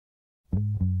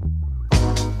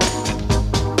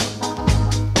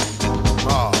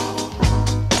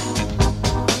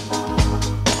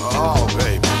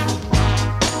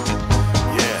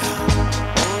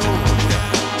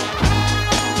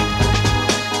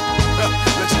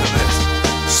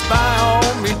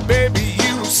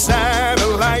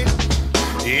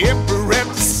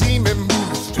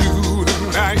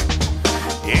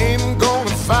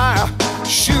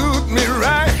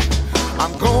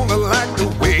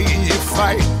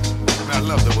fight. I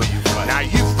love the way you fight. Now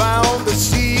you found the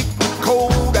secret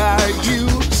code I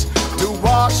use to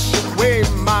wash away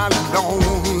my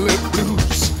lonely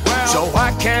blues. Well, so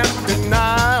I can't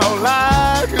deny or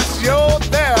lie, 'cause you're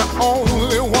the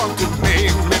only one to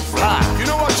make me fly. you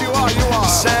know what you are? You are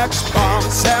Sax bomb,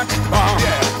 sax bomb.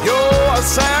 Yeah. You're a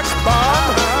sax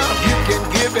bomb. You can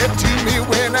give it to me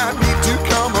when I need to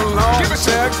come along. Give it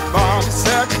to sax bomb,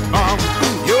 sax bomb.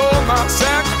 You're my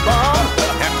sax bomb.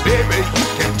 And baby, you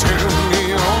can turn me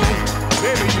on.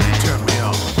 baby, you can turn me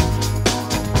on.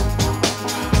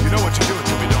 You know what you're doing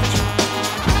to me, don't you?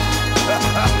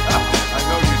 I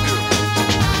know you do.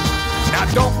 Now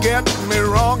don't get me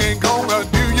wrong, ain't gonna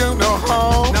do you no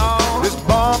harm. No. This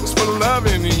bomb's for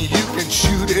loving and you can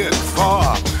shoot it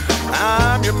far.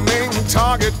 I'm your main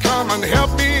target, come and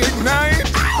help me ignite.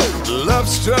 Love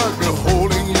struggle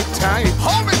holding you tight.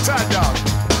 Hold me tight, dog.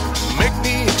 Make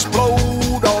me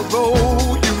explode,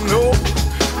 although you know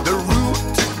the route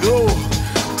to go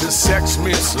to sex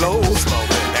me slow.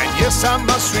 And yes, I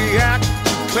must react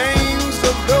to claims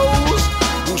of those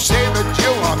who say that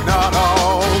you are not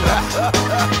all that.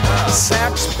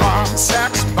 Sax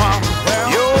bomb,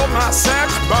 you're my sax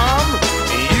bomb.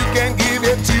 You can give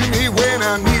it to me when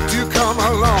I need to come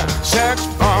along. Sax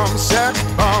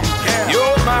bomb, Yeah.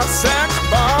 you're my sax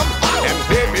bomb. And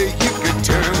baby, you can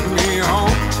turn me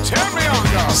on. Turn me on,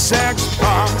 dog. Sax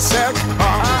bomb,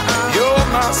 you're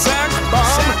my sax bomb.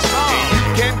 Sax bomb. You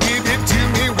can give it to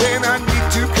me when I need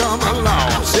to come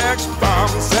along. Sax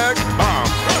bomb,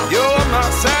 you're my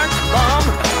sax bomb.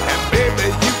 And baby,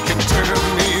 you can turn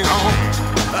me on.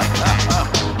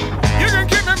 You can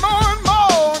give me more and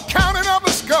more, counting up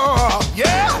a score.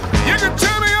 Yeah? You can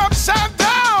turn me upside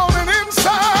down and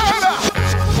inside out.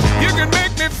 You can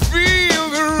make me feel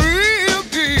the real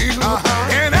deal.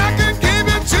 And I can give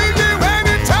it to you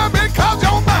anytime because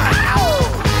you're mine.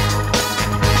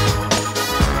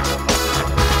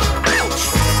 Ouch.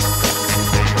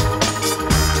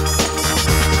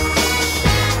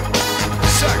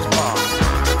 Sex bomb.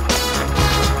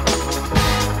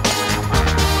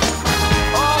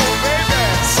 Oh, baby.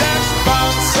 Sax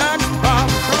bomb,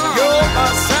 you're my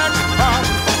sax bomb.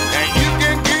 And you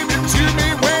can give it to me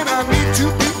when I need to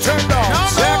be turned on. No,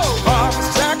 no.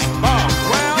 Sax bomb,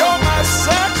 Well, you're my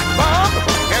sax bomb.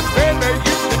 And baby,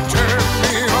 you can turn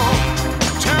me on.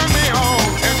 turn me on.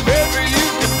 And baby, you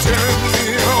can turn me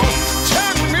on.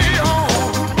 Turn me on.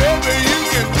 Baby, you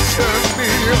can turn me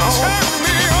on. Turn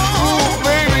me on. Ooh,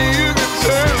 baby, you can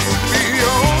turn me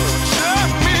on. Turn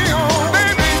me on.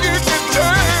 Baby, you can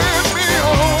turn me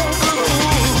on.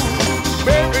 Ooh,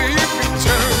 baby, you can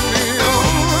turn me on.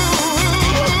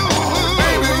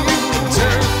 Baby, you can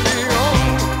turn me on.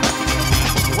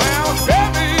 Well,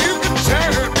 baby, you can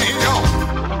turn me on.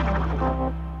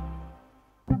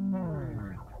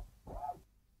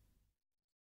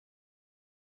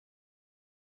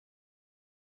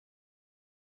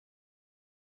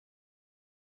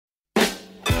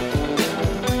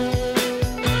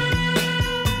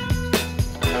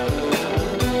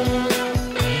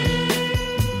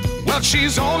 Well,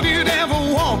 she's all you'd ever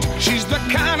want. She's the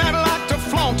kind I'd like to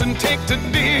flaunt and take to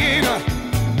dinner.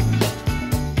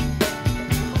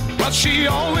 But she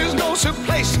always knows her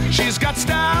place. She's got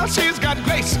style, she's got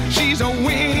grace. She's a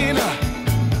winner.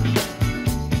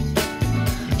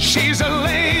 She's a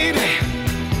lady.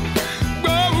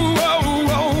 Whoa, whoa,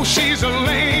 whoa, she's a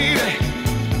lady.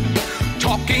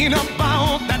 Talking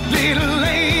about that little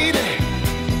lady.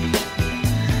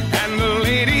 And the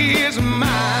lady is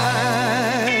mine.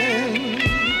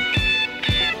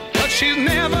 But she's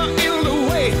never in the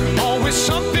way. Always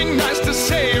something nice to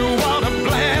say. What a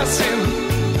blessing.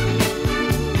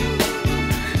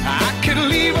 I could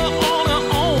leave her on her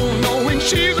own, knowing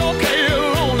she's okay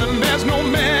alone and there's no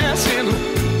messing.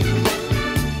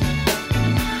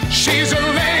 She's a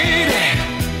lady.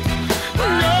 Oh,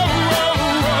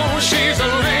 oh, oh, she's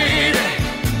a lady.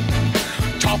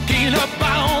 Talking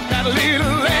about that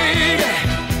little lady.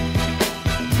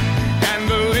 And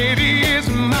the lady is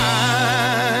mine.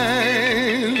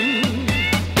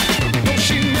 No,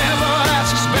 she never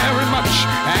asks very much,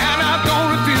 and I don't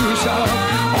refuse her.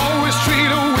 Always treat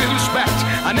her with respect.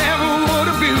 I never would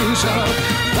abuse her.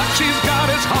 What she's got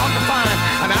is hard to find,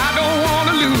 and I don't want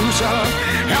to lose her.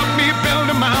 Help me build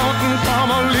a mountain from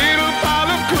a little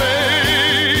pile of clay.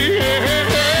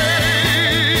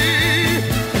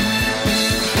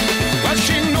 Well,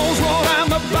 she knows what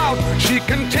I'm about. She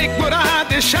can take what I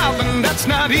dish out, and that's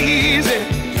not easy.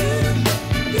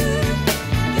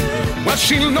 Well,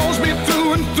 she knows me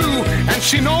through and through, and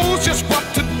she knows just what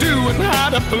to do and how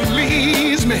to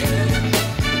please me.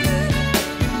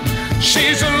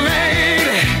 She's a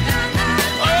lady.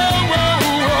 Oh, oh,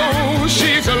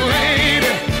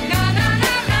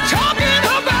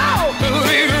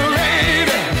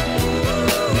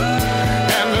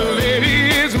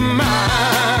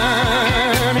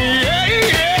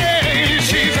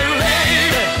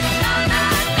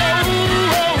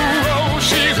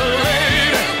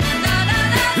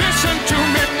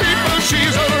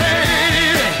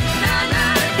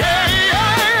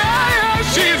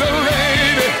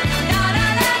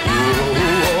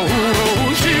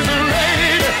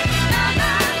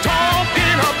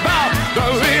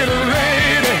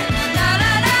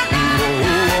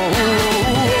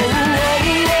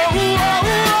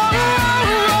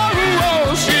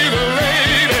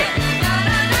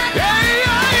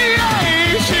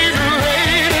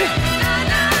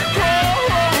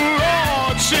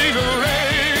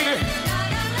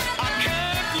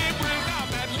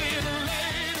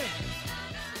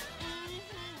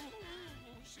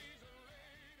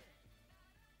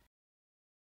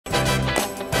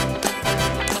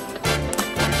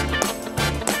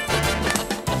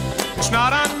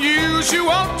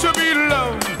 unusual to be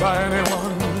loved by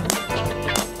anyone.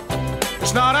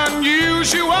 It's not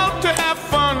unusual to have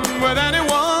fun with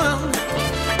anyone.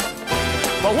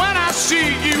 But when I see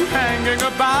you hanging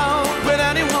about with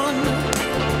anyone,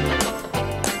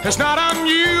 it's not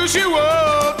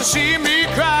unusual to see me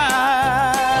cry.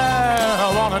 I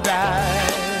wanna die.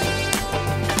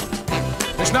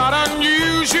 It's not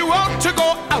unusual to go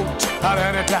out at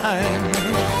any time.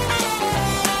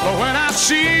 But when I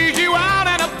see you out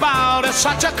and about, it's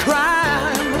such a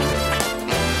crime.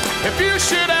 If you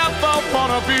should ever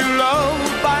wanna be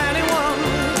loved by anyone,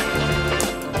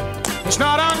 it's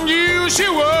not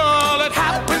unusual, it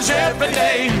happens every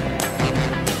day.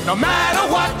 No matter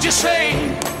what you say,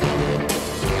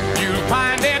 you'll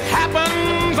find it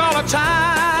happens all the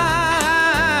time.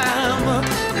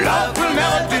 Love will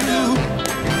never do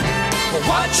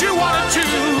what you wanna do.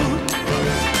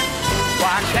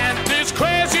 Why can't this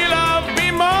crazy love be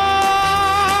more?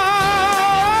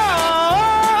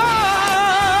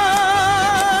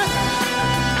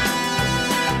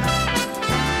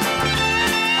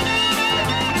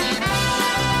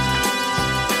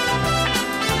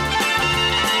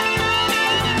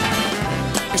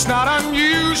 It's not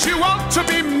unusual to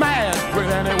be mad with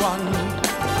anyone.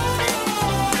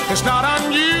 It's not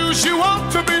unusual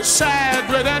to be sad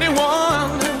with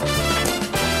anyone.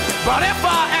 But if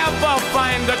I ever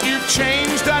find that you've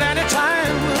changed at any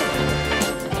time,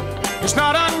 it's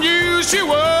not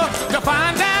unusual